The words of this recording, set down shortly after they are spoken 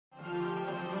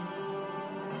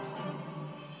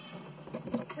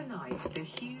The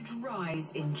huge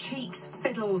rise in cheats,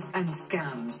 fiddles and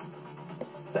scams.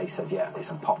 They said, yeah,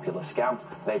 it's a popular scam.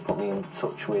 They put me in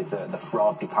touch with the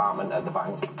fraud department at the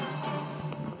bank.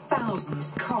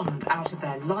 Thousands conned out of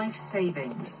their life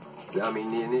savings. I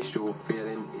mean, the initial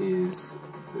feeling is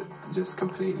just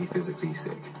completely physically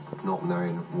sick, not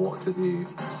knowing what to do.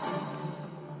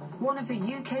 One of the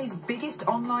UK's biggest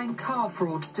online car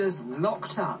fraudsters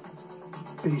locked up.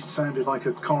 He sounded like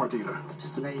a car dealer.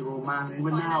 Just an evil man, and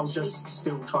we're now just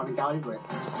still trying to get over it.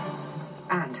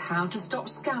 And how to stop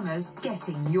scammers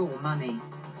getting your money.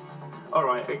 All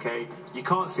right, okay, you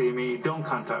can't see me, don't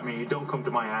contact me, don't come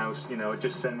to my house,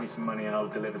 just send me some money and I'll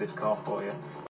deliver this car for you.